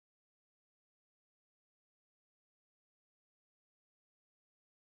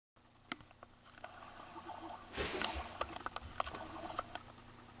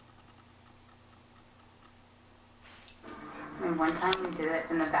One time we did it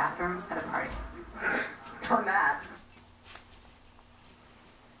in the bathroom at a party. On that.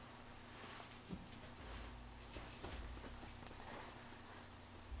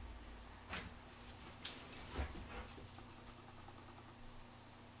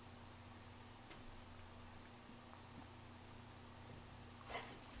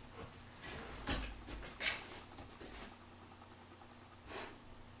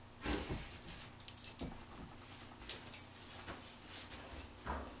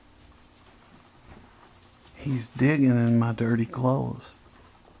 He's digging in my dirty clothes.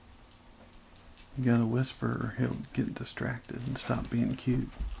 You gotta whisper or he'll get distracted and stop being cute.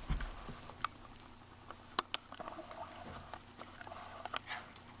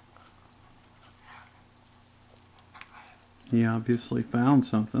 He obviously found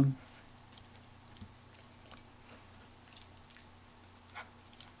something.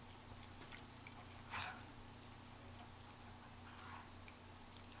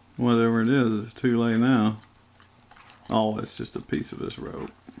 Whatever it is, it's too late now. Oh, it's just a piece of his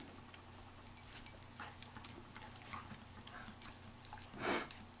rope.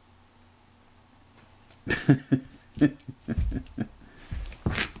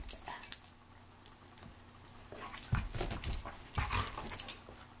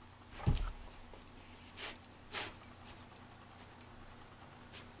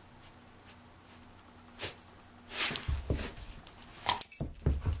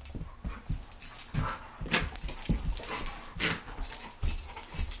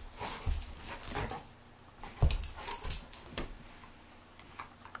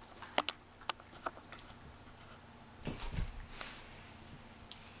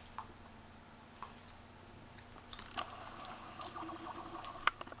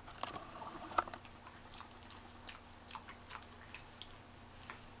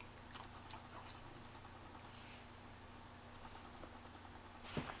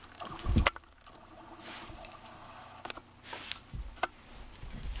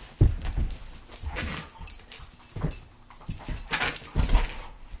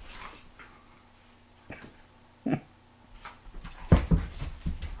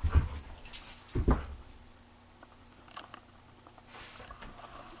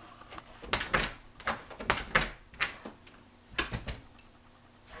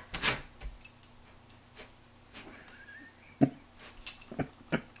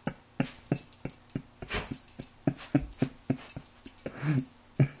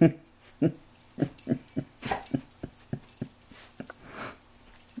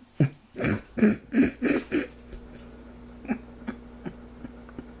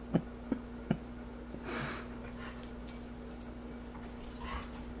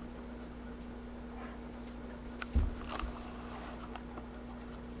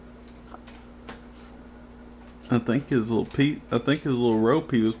 I think his little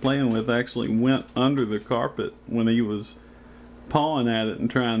rope he was playing with actually went under the carpet when he was pawing at it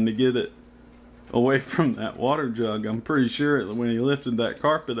and trying to get it away from that water jug. I'm pretty sure that when he lifted that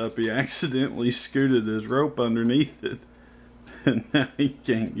carpet up, he accidentally scooted his rope underneath it, and now he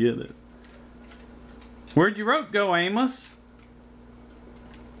can't get it. Where'd your rope go, Amos?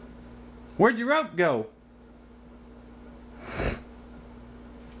 Where'd your rope go?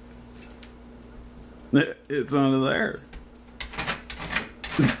 It's under there.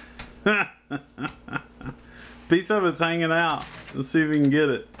 Piece of it's hanging out. Let's see if we can get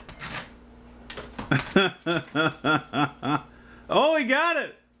it. Oh, he got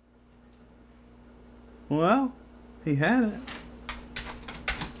it. Well, he had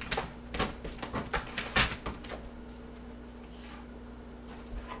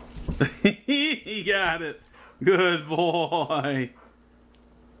it. He got it. Good boy.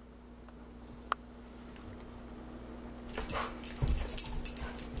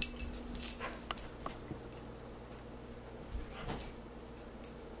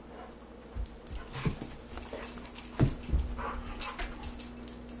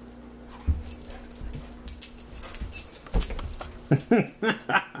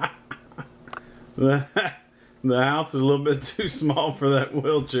 The house is a little bit too small for that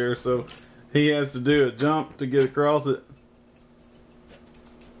wheelchair, so he has to do a jump to get across it.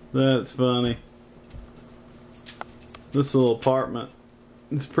 That's funny. This little apartment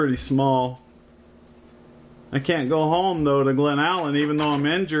is pretty small. I can't go home though to Glen Allen, even though I'm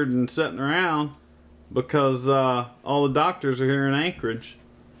injured and sitting around, because all the doctors are here in Anchorage,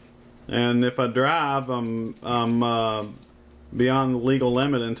 and if I drive, I'm beyond the legal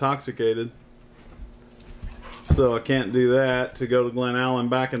limit intoxicated. So I can't do that to go to Glen Allen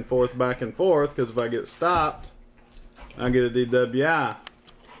back and forth, because if I get stopped, I get a DWI.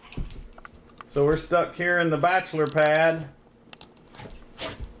 So we're stuck here in the bachelor pad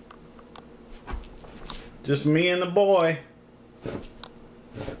Just me and the boy.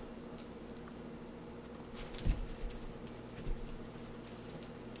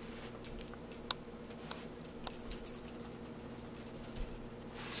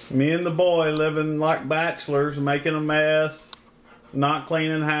 Me and the boy living like bachelors, making a mess, not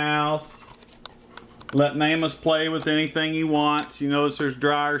cleaning house, letting Amos play with anything he wants. You notice there's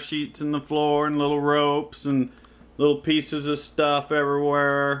dryer sheets in the floor and little ropes and little pieces of stuff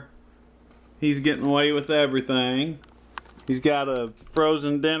everywhere. He's getting away with everything. He's got a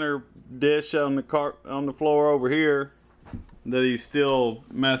frozen dinner dish on the floor over here that he's still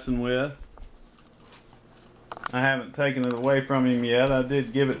messing with. I haven't taken it away from him yet. I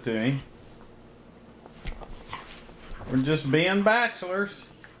did give it to him. We're just being bachelors.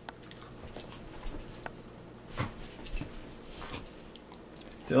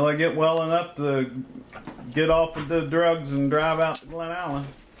 Till I get well enough to get off of the drugs and drive out to Glen Allen.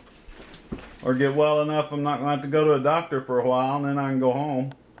 Or get well enough I'm not going to have to go to a doctor for a while and then I can go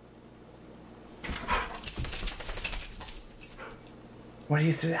home. What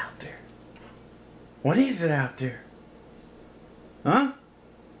is it out there? What is it out there? Huh?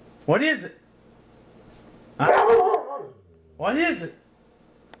 What is it? Huh? What is it?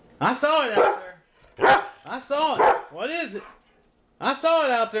 I saw it out there. I saw it. What is it? I saw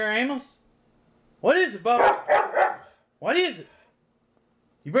it out there, Amos. What is it, Bubba? What is it?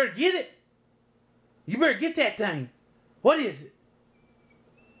 You better get it. You better get that thing. What is it?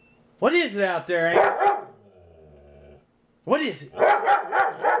 What is it out there, Amos? What is it?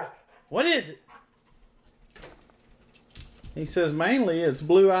 What is it? He says mainly it's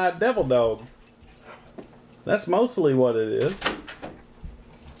blue-eyed devil dog. That's mostly what it is.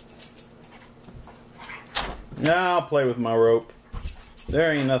 Yeah, I'll play with my rope.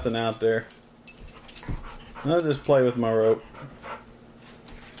 There ain't nothing out there. I'll just play with my rope.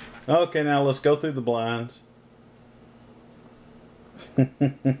 Okay, now let's go through the blinds.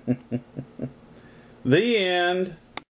 The end.